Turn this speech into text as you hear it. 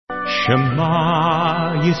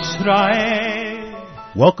Shema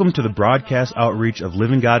Yisrael. Welcome to the broadcast outreach of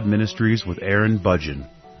Living God Ministries with Aaron Budgeon.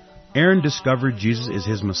 Aaron discovered Jesus is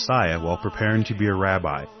his Messiah while preparing to be a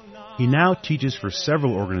rabbi. He now teaches for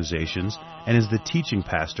several organizations and is the teaching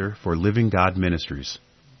pastor for Living God Ministries.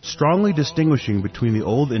 Strongly distinguishing between the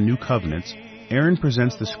Old and New Covenants, Aaron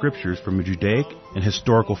presents the Scriptures from a Judaic and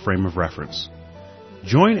historical frame of reference.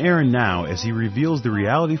 Join Aaron now as he reveals the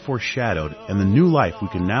reality foreshadowed and the new life we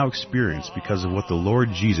can now experience because of what the Lord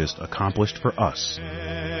Jesus accomplished for us.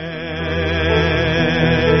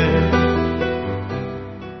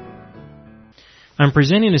 I'm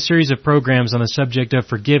presenting a series of programs on the subject of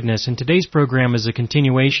forgiveness, and today's program is a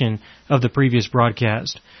continuation of the previous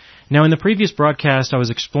broadcast. Now, in the previous broadcast, I was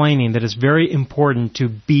explaining that it's very important to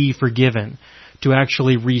be forgiven, to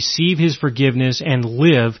actually receive His forgiveness and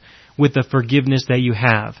live with the forgiveness that you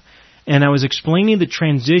have. And I was explaining the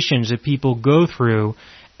transitions that people go through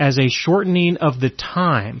as a shortening of the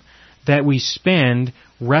time that we spend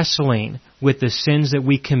wrestling with the sins that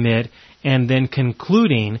we commit and then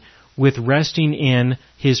concluding with resting in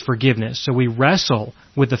His forgiveness. So we wrestle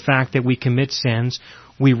with the fact that we commit sins.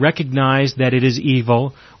 We recognize that it is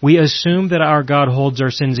evil. We assume that our God holds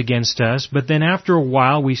our sins against us. But then after a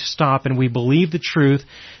while, we stop and we believe the truth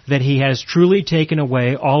that He has truly taken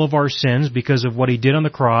away all of our sins because of what He did on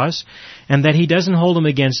the cross, and that He doesn't hold them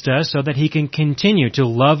against us so that He can continue to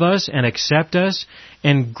love us and accept us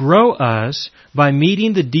and grow us by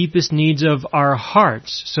meeting the deepest needs of our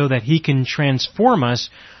hearts so that He can transform us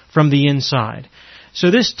from the inside.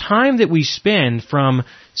 So this time that we spend from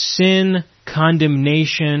sin,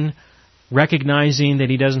 condemnation, recognizing that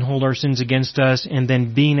He doesn't hold our sins against us, and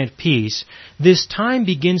then being at peace, this time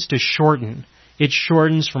begins to shorten. It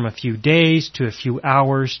shortens from a few days to a few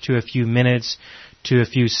hours to a few minutes to a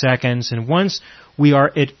few seconds. And once we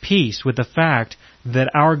are at peace with the fact that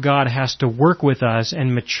our God has to work with us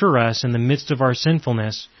and mature us in the midst of our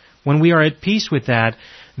sinfulness, when we are at peace with that,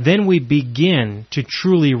 then we begin to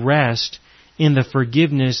truly rest in the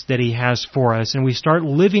forgiveness that He has for us, and we start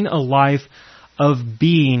living a life of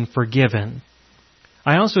being forgiven.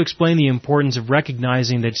 I also explained the importance of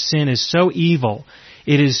recognizing that sin is so evil,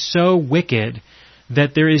 it is so wicked,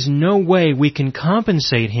 that there is no way we can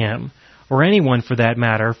compensate Him, or anyone for that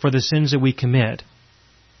matter, for the sins that we commit.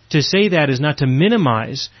 To say that is not to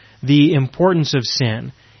minimize the importance of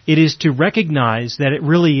sin. It is to recognize that it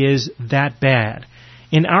really is that bad.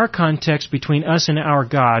 In our context between us and our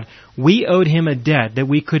God, we owed Him a debt that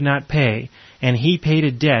we could not pay, and He paid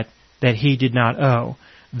a debt that He did not owe.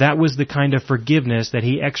 That was the kind of forgiveness that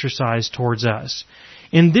He exercised towards us.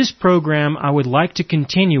 In this program, I would like to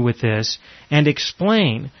continue with this and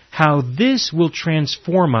explain how this will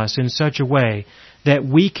transform us in such a way that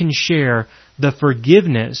we can share the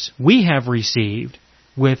forgiveness we have received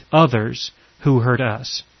with others who hurt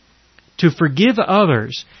us. To forgive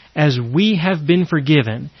others as we have been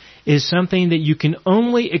forgiven is something that you can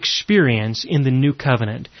only experience in the New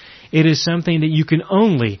Covenant. It is something that you can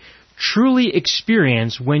only truly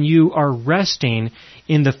experience when you are resting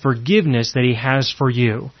in the forgiveness that He has for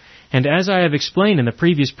you. And as I have explained in the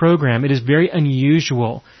previous program, it is very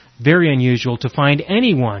unusual to find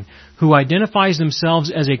anyone who identifies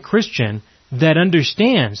themselves as a Christian that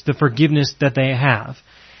understands the forgiveness that they have.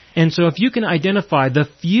 And so if you can identify the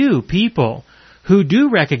few people who do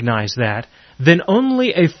recognize that, then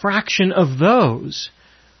only a fraction of those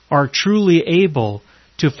are truly able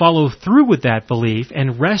to follow through with that belief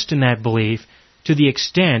and rest in that belief to the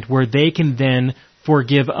extent where they can then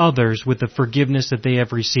forgive others with the forgiveness that they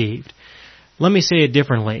have received. Let me say it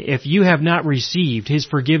differently. If you have not received His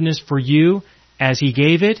forgiveness for you as He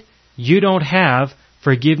gave it, you don't have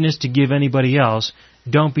forgiveness to give anybody else.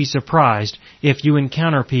 Don't be surprised if you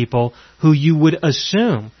encounter people who you would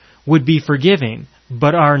assume would be forgiving,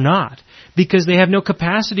 but are not, because they have no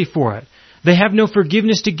capacity for it. They have no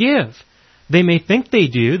forgiveness to give. They may think they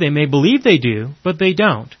do, they may believe they do, but they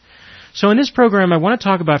don't. So in this program, I want to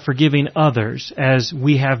talk about forgiving others as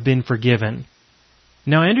we have been forgiven.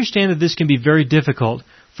 Now, I understand that this can be very difficult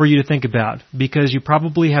for you to think about, because you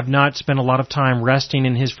probably have not spent a lot of time resting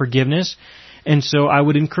in His forgiveness. And so I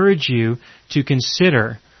would encourage you to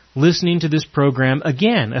consider listening to this program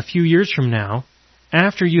again a few years from now,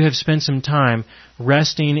 after you have spent some time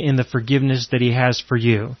resting in the forgiveness that He has for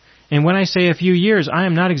you. And when I say a few years, I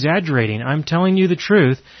am not exaggerating. I'm telling you the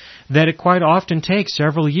truth that it quite often takes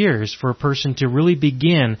several years for a person to really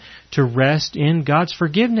begin to rest in God's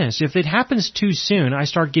forgiveness. If it happens too soon, I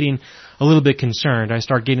start getting a little bit concerned. I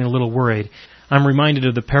start getting a little worried. I'm reminded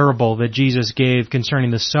of the parable that Jesus gave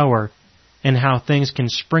concerning the sower, and how things can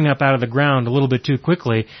spring up out of the ground a little bit too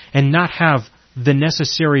quickly and not have the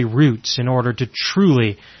necessary roots in order to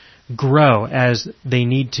truly grow as they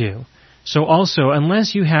need to. So also,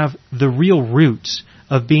 unless you have the real roots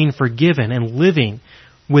of being forgiven and living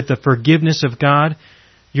with the forgiveness of God,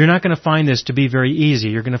 you're not going to find this to be very easy.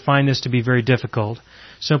 You're going to find this to be very difficult.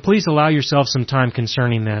 So please allow yourself some time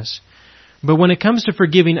concerning this. But when it comes to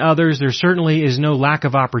forgiving others, there certainly is no lack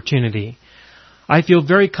of opportunity. I feel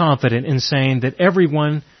very confident in saying that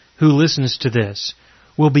everyone who listens to this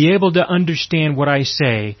will be able to understand what I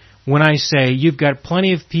say when I say you've got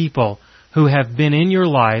plenty of people who have been in your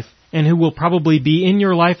life and who will probably be in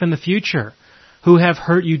your life in the future, who have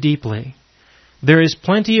hurt you deeply. There is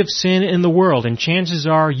plenty of sin in the world, and chances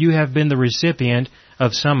are you have been the recipient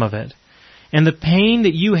of some of it. And the pain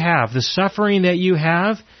that you have, the suffering that you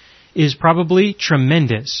have, is probably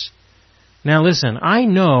tremendous. Now listen, I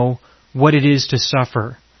know what it is to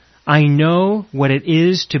suffer. I know what it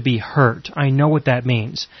is to be hurt. I know what that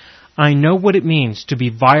means. I know what it means to be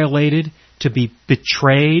violated, to be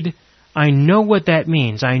betrayed. I know what that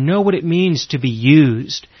means. I know what it means to be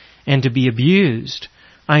used and to be abused.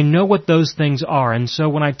 I know what those things are. And so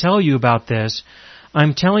when I tell you about this,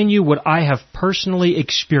 I'm telling you what I have personally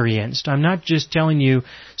experienced. I'm not just telling you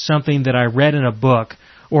something that I read in a book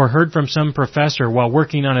or heard from some professor while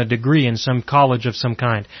working on a degree in some college of some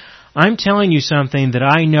kind. I'm telling you something that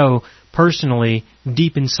I know personally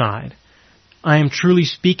deep inside. I am truly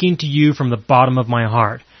speaking to you from the bottom of my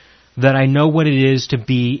heart, that I know what it is to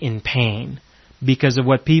be in pain because of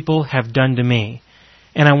what people have done to me.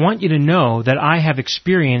 And I want you to know that I have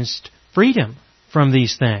experienced freedom from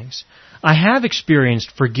these things. I have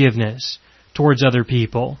experienced forgiveness towards other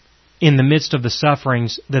people in the midst of the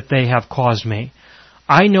sufferings that they have caused me.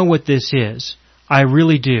 I know what this is. I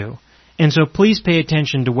really do. And so please pay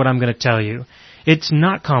attention to what I'm going to tell you. It's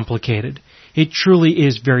not complicated. It truly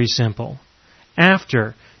is very simple.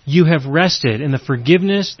 After you have rested in the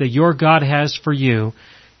forgiveness that your God has for you,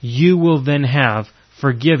 you will then have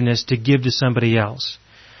forgiveness to give to somebody else.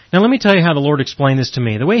 Now let me tell you how the Lord explained this to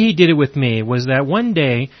me. The way He did it with me was that one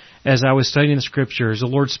day, as I was studying the Scriptures, the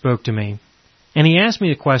Lord spoke to me. And He asked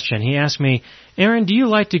me a question. He asked me, "Aaron, do you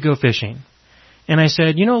like to go fishing?" And I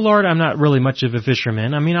said, "You know, Lord, I'm not really much of a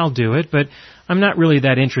fisherman. I mean, I'll do it, but I'm not really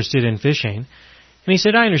that interested in fishing." And He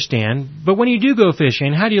said, "I understand, but when you do go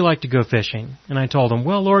fishing, how do you like to go fishing?" And I told Him,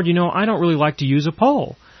 "Well, Lord, you know, I don't really like to use a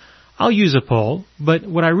pole. I'll use a pole, but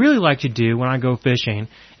what I really like to do when I go fishing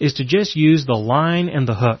is to just use the line and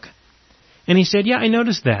the hook." And He said, "Yeah, I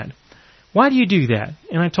noticed that. Why do you do that?"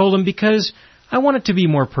 And I told Him, "Because I want it to be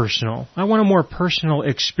more personal. I want a more personal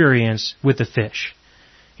experience with the fish.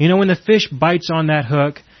 You know, when the fish bites on that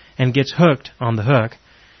hook and gets hooked on the hook,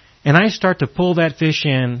 and I start to pull that fish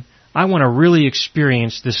in, I want to really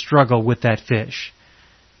experience the struggle with that fish.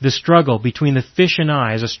 The struggle between the fish and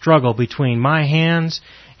I is a struggle between my hands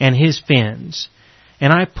and his fins.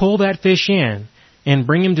 And I pull that fish in and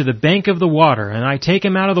bring him to the bank of the water, and I take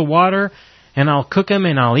him out of the water, and I'll cook him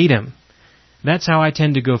and I'll eat him. That's how I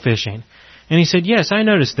tend to go fishing." And he said, "Yes, I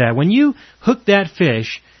noticed that. When you hook that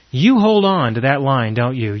fish, you hold on to that line,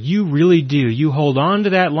 don't you? You really do. You hold on to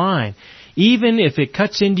that line. Even if it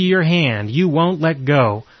cuts into your hand, you won't let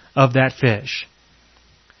go of that fish."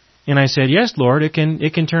 And I said, "Yes, Lord, it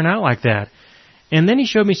can turn out like that." And then He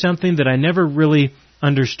showed me something that I never really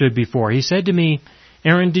understood before. He said to me,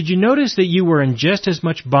 "Aaron, did you notice that you were in just as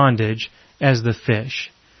much bondage as the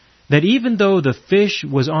fish? That even though the fish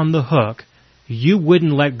was on the hook, you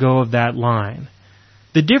wouldn't let go of that line.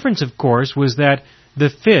 The difference, of course, was that the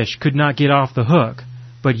fish could not get off the hook,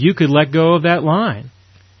 but you could let go of that line."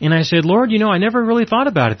 And I said, "Lord, you know, I never really thought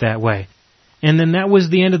about it that way." And then that was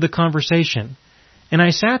the end of the conversation. And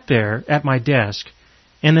I sat there at my desk,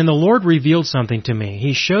 and then the Lord revealed something to me.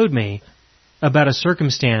 He showed me about a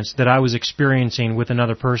circumstance that I was experiencing with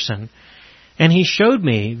another person. And He showed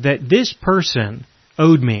me that this person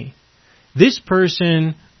owed me. This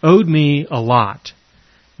person owed me a lot.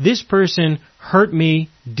 This person hurt me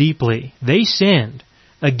deeply. They sinned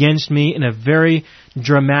against me in a very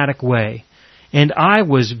dramatic way. And I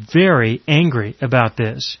was very angry about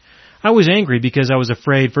this. I was angry because I was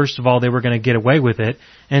afraid, first of all, they were going to get away with it,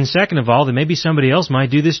 and second of all, that maybe somebody else might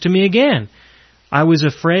do this to me again. I was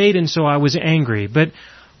afraid, and so I was angry. But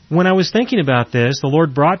when I was thinking about this, the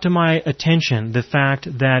Lord brought to my attention the fact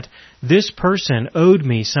that this person owed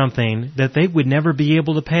me something that they would never be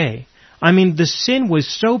able to pay. I mean, the sin was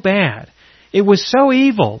so bad. It was so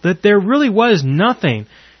evil that there really was nothing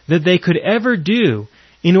that they could ever do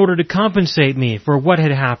in order to compensate me for what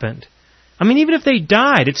had happened. I mean, even if they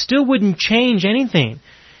died, it still wouldn't change anything.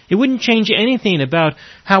 It wouldn't change anything about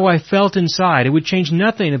how I felt inside. It would change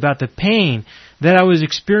nothing about the pain that I was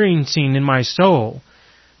experiencing in my soul.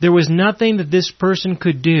 There was nothing that this person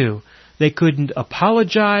could do. They couldn't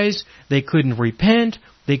apologize. They couldn't repent.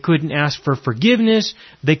 They couldn't ask for forgiveness.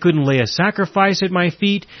 They couldn't lay a sacrifice at my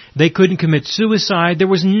feet. They couldn't commit suicide. There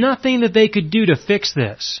was nothing that they could do to fix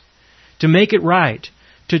this, to make it right,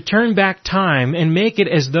 to turn back time and make it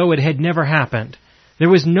as though it had never happened. There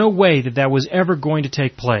was no way that that was ever going to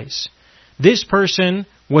take place. This person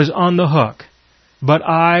was on the hook, but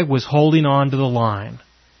I was holding on to the line.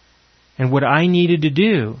 And what I needed to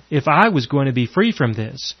do, if I was going to be free from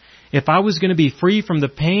this, if I was going to be free from the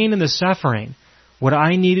pain and the suffering, what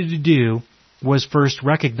I needed to do was first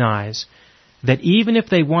recognize that even if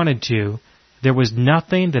they wanted to, there was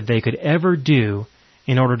nothing that they could ever do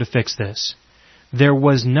in order to fix this. There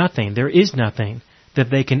is nothing that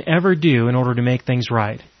they can ever do in order to make things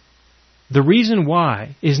right. The reason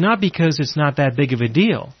why is not because it's not that big of a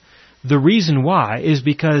deal. The reason why is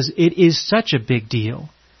because it is such a big deal.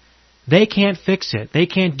 They can't fix it. They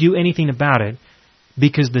can't do anything about it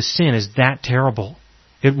because the sin is that terrible.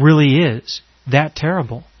 It really is that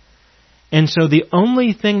terrible. And so the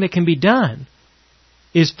only thing that can be done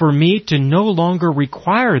is for me to no longer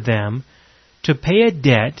require them to pay a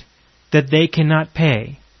debt that they cannot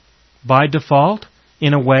pay. By default,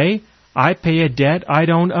 in a way, I pay a debt I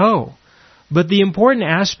don't owe. But the important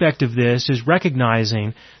aspect of this is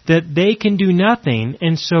recognizing that they can do nothing,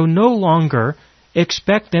 and so no longer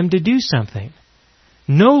expect them to do something.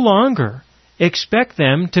 No longer expect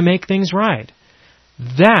them to make things right.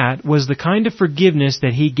 That was the kind of forgiveness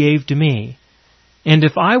that He gave to me. And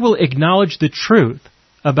if I will acknowledge the truth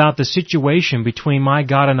about the situation between my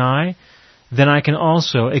God and I, then I can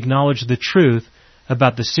also acknowledge the truth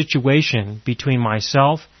about the situation between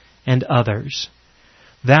myself and others.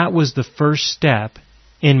 That was the first step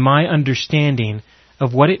in my understanding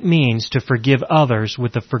of what it means to forgive others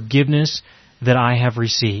with the forgiveness that I have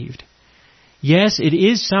received. Yes, it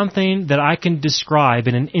is something that I can describe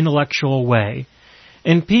in an intellectual way,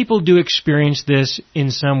 and people do experience this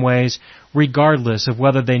in some ways regardless of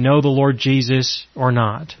whether they know the Lord Jesus or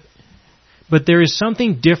not. But there is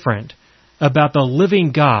something different about the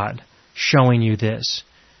living God showing you this,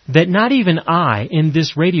 that not even I in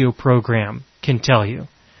this radio program can tell you.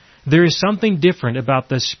 There is something different about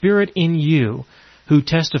the Spirit in you who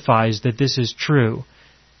testifies that this is true,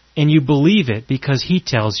 and you believe it because He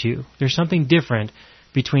tells you. There's something different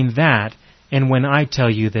between that and when I tell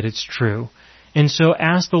you that it's true. And so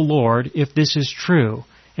ask the Lord if this is true,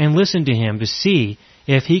 and listen to Him to see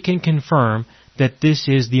if He can confirm that this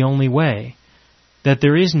is the only way, that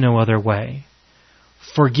there is no other way.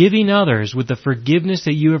 Forgiving others with the forgiveness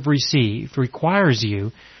that you have received requires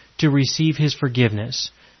you to receive His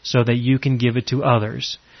forgiveness so that you can give it to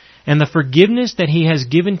others. And the forgiveness that He has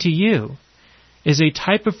given to you is a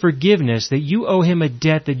type of forgiveness that you owe Him a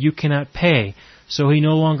debt that you cannot pay, so He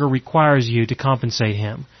no longer requires you to compensate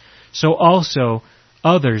Him. So also,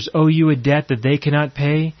 others owe you a debt that they cannot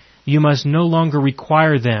pay. You must no longer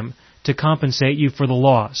require them to compensate you for the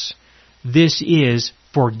loss. This is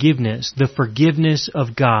forgiveness, the forgiveness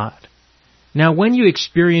of God. Now, when you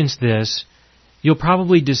experience this, you'll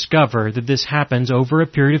probably discover that this happens over a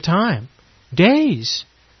period of time. Days,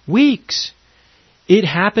 weeks. It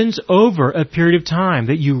happens over a period of time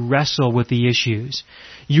that you wrestle with the issues.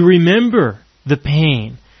 You remember the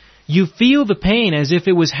pain. You feel the pain as if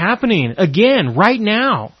it was happening again right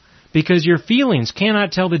now, because your feelings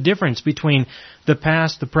cannot tell the difference between the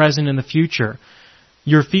past, the present, and the future.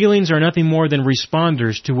 Your feelings are nothing more than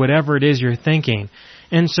responders to whatever it is you're thinking.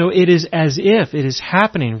 And so it is as if it is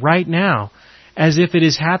happening right now, as if it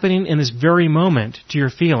is happening in this very moment to your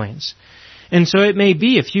feelings. And so it may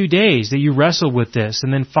be a few days that you wrestle with this,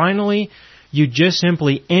 and then finally you just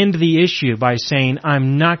simply end the issue by saying,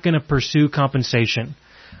 I'm not going to pursue compensation.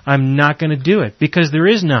 I'm not going to do it, because there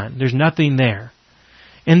is none. There's nothing there.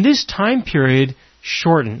 And this time period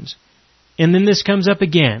shortens. And then this comes up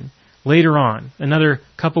again later on. Another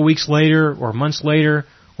couple weeks later, or months later,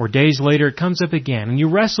 or days later, it comes up again. And you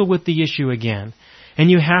wrestle with the issue again. And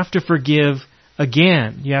you have to forgive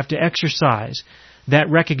again. You have to exercise that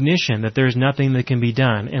recognition that there's nothing that can be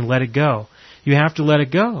done and let it go. You have to let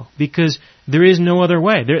it go because there is no other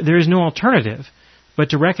way. There is no alternative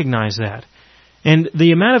but to recognize that. And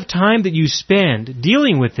the amount of time that you spend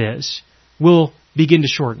dealing with this will begin to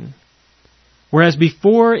shorten. Whereas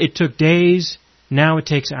before it took days, now it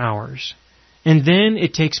takes hours. And then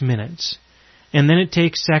it takes minutes. And then it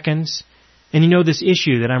takes seconds. And you know this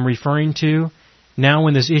issue that I'm referring to, now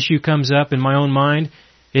when this issue comes up in my own mind,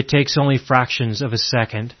 it takes only fractions of a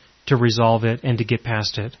second to resolve it and to get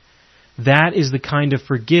past it. That is the kind of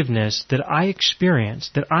forgiveness that I experience,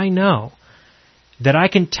 that I know. that I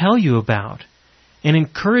can tell you about and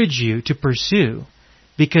encourage you to pursue,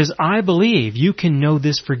 because I believe you can know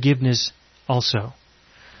this forgiveness also.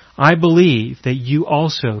 I believe that you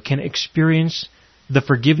also can experience the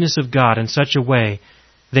forgiveness of God in such a way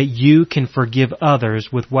that you can forgive others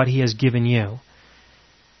with what He has given you,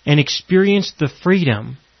 and experience the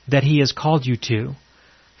freedom that He has called you to.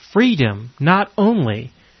 Freedom not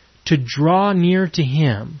only to draw near to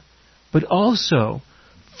Him, but also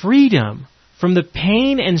freedom from the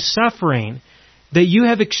pain and suffering that you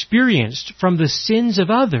have experienced from the sins of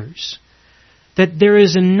others. That there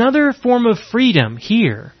is another form of freedom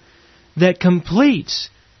here that completes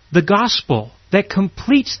the gospel, that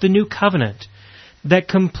completes the new covenant, that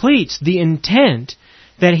completes the intent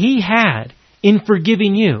that He had in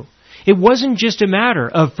forgiving you. It wasn't just a matter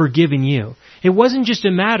of forgiving you. It wasn't just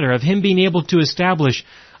a matter of Him being able to establish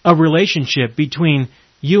a relationship between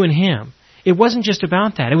you and Him. It wasn't just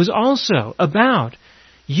about that. It was also about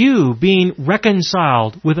you being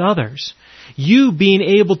reconciled with others. You being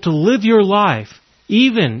able to live your life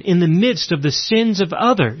even in the midst of the sins of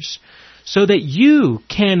others, so that you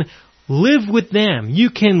can live with them, you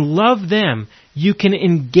can love them, you can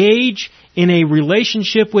engage in a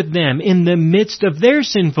relationship with them in the midst of their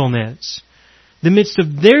sinfulness, the midst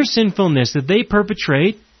of their sinfulness that they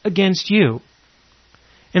perpetrate against you.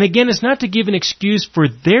 And again, it's not to give an excuse for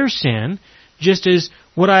their sin, just as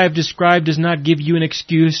what I have described does not give you an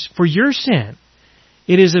excuse for your sin.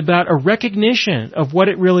 It is about a recognition of what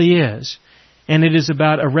it really is, and it is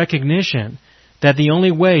about a recognition that the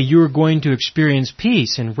only way you are going to experience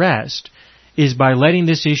peace and rest is by letting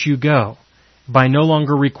this issue go, by no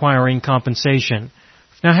longer requiring compensation.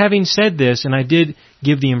 Now, having said this, and I did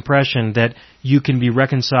give the impression that you can be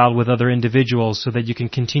reconciled with other individuals so that you can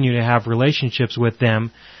continue to have relationships with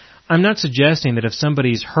them, I'm not suggesting that if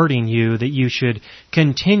somebody's hurting you that you should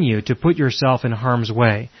continue to put yourself in harm's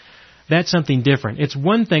way. That's something different. It's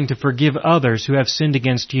one thing to forgive others who have sinned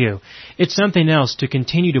against you. It's something else to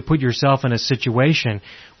continue to put yourself in a situation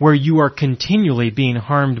where you are continually being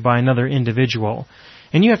harmed by another individual.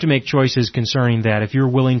 And you have to make choices concerning that, if you're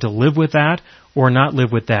willing to live with that or not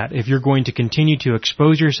live with that, if you're going to continue to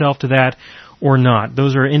expose yourself to that or not.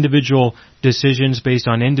 Those are individual decisions based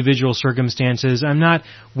on individual circumstances. I'm not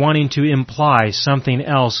wanting to imply something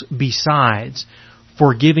else besides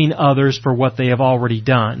forgiving others for what they have already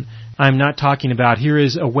done. I'm not talking about here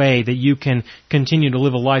is a way that you can continue to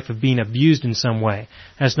live a life of being abused in some way.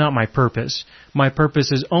 That's not my purpose. My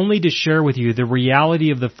purpose is only to share with you the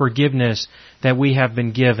reality of the forgiveness that we have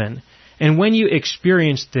been given. And when you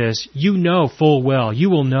experience this, you will know full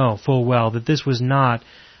well that this was not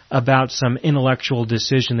about some intellectual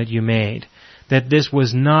decision that you made. That this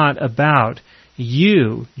was not about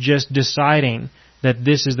you just deciding that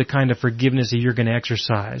this is the kind of forgiveness that you're going to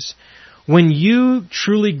exercise. When you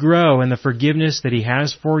truly grow in the forgiveness that He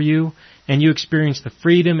has for you, and you experience the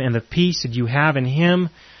freedom and the peace that you have in Him,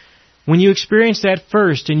 when you experience that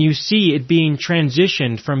first and you see it being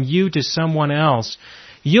transitioned from you to someone else,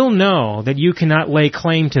 you'll know that you cannot lay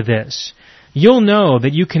claim to this. You'll know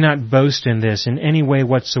that you cannot boast in this in any way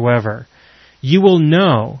whatsoever. You will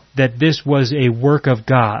know that this was a work of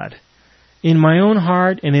God. In my own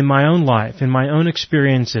heart and in my own life, in my own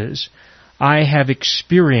experiences, I have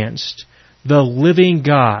experienced the living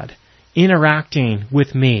God interacting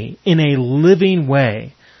with me in a living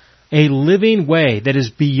way that is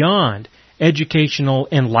beyond educational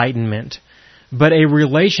enlightenment, but a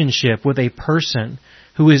relationship with a person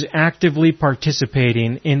who is actively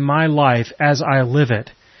participating in my life as I live it,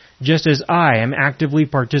 just as I am actively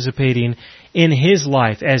participating in His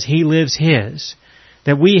life as He lives His,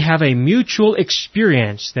 that we have a mutual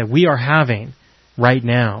experience that we are having right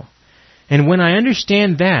now. And when I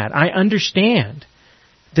understand that, I understand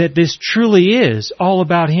that this truly is all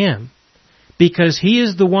about Him, because He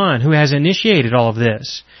is the one who has initiated all of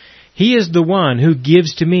this. He is the one who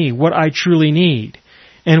gives to me what I truly need.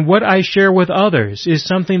 And what I share with others is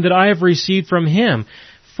something that I have received from Him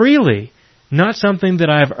freely, not something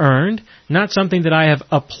that I have earned, not something that I have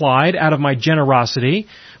applied out of my generosity,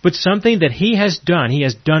 but something that He has done. He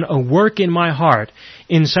has done a work in my heart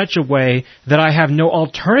in such a way that I have no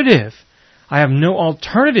alternative. I have no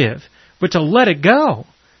alternative but to let it go,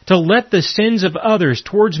 to let the sins of others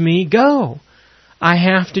towards me go. I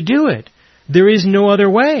have to do it. There is no other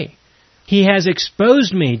way. He has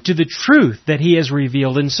exposed me to the truth that He has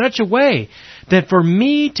revealed in such a way that for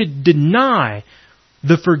me to deny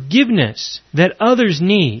the forgiveness that others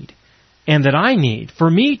need and that I need, for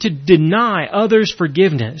me to deny others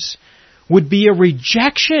forgiveness would be a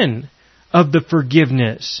rejection of the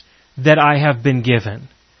forgiveness that I have been given.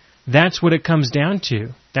 That's what it comes down to.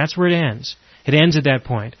 That's where it ends. It ends at that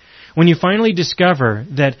point. When you finally discover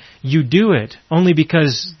that you do it only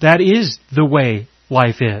because that is the way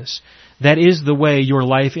life is, that is the way your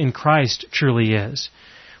life in Christ truly is.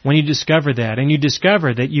 When you discover that, and you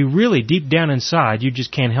discover that you really, deep down inside, you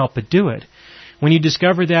just can't help but do it. When you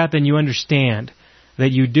discover that, then you understand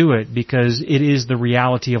that you do it because it is the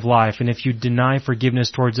reality of life. And if you deny forgiveness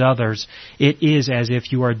towards others, it is as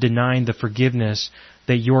if you are denying the forgiveness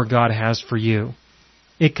that your God has for you.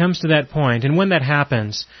 It comes to that point, and when that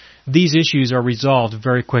happens, these issues are resolved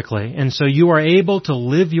very quickly. And so you are able to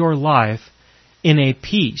live your life in a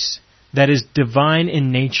peace that is divine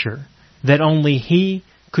in nature, that only He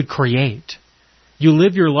could create. You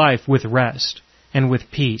live your life with rest and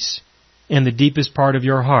with peace in the deepest part of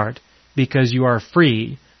your heart because you are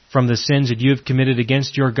free from the sins that you have committed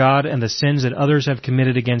against your God and the sins that others have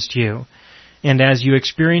committed against you. And as you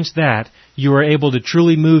experience that, you are able to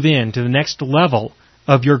truly move into the next level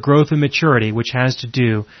of your growth and maturity, which has to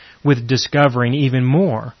do with discovering even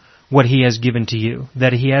more what He has given to you.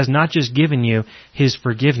 That He has not just given you His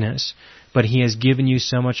forgiveness, but He has given you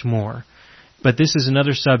so much more. But this is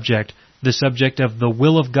another subject, the subject of the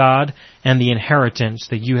will of God and the inheritance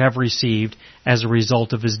that you have received as a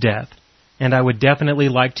result of His death. And I would definitely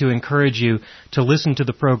like to encourage you to listen to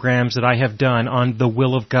the programs that I have done on the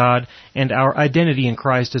will of God and our identity in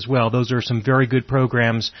Christ as well. Those are some very good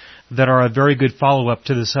programs that are a very good follow-up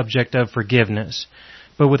to the subject of forgiveness.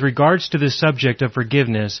 But with regards to the subject of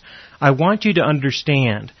forgiveness, I want you to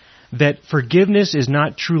understand that forgiveness is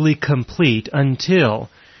not truly complete until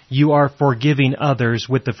you are forgiving others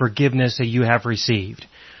with the forgiveness that you have received.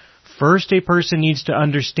 First, a person needs to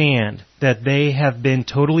understand that they have been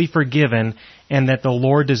totally forgiven and that the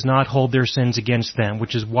Lord does not hold their sins against them,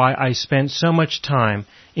 which is why I spent so much time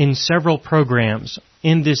in several programs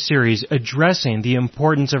in this series addressing the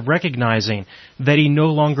importance of recognizing that He no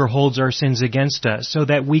longer holds our sins against us, so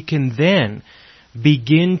that we can then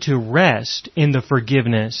begin to rest in the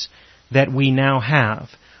forgiveness that we now have.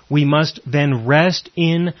 We must then rest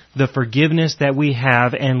in the forgiveness that we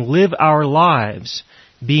have and live our lives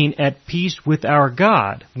being at peace with our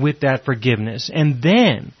God with that forgiveness. And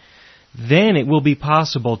then it will be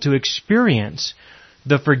possible to experience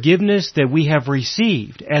the forgiveness that we have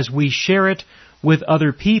received as we share it with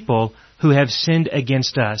other people who have sinned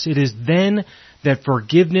against us. It is then that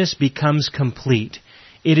forgiveness becomes complete.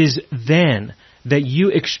 It is then that you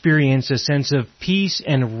experience a sense of peace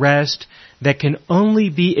and rest that can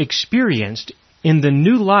only be experienced in the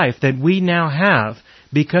new life that we now have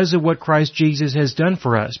because of what Christ Jesus has done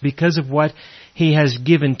for us, because of what He has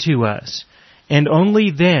given to us. And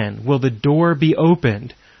only then will the door be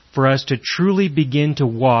opened for us to truly begin to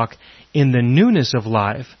walk in the newness of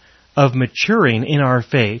life, of maturing in our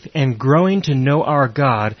faith and growing to know our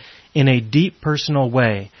God in a deep personal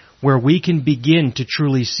way, where we can begin to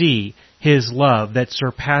truly see His love that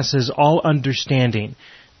surpasses all understanding,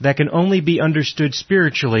 that can only be understood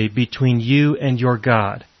spiritually between you and your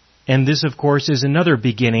God. And this, of course, is another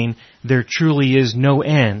beginning. There truly is no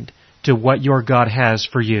end to what your God has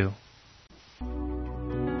for you.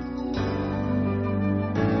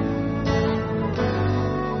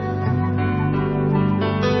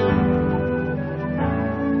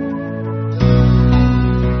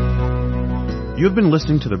 You have been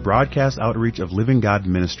listening to the broadcast outreach of Living God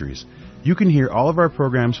Ministries. You can hear all of our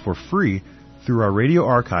programs for free through our radio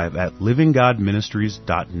archive at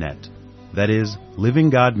livinggodministries.net. That is,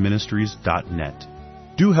 livinggodministries.net.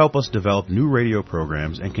 Do help us develop new radio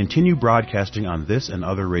programs and continue broadcasting on this and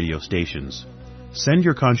other radio stations. Send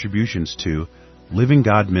your contributions to Living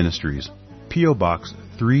God Ministries, P.O. Box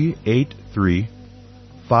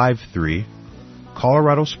 38353,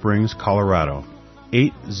 Colorado Springs, Colorado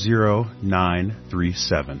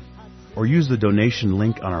 80937, or use the donation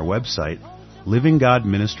link on our website,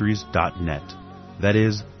 livinggodministries.net. That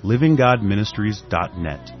is,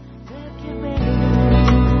 livinggodministries.net.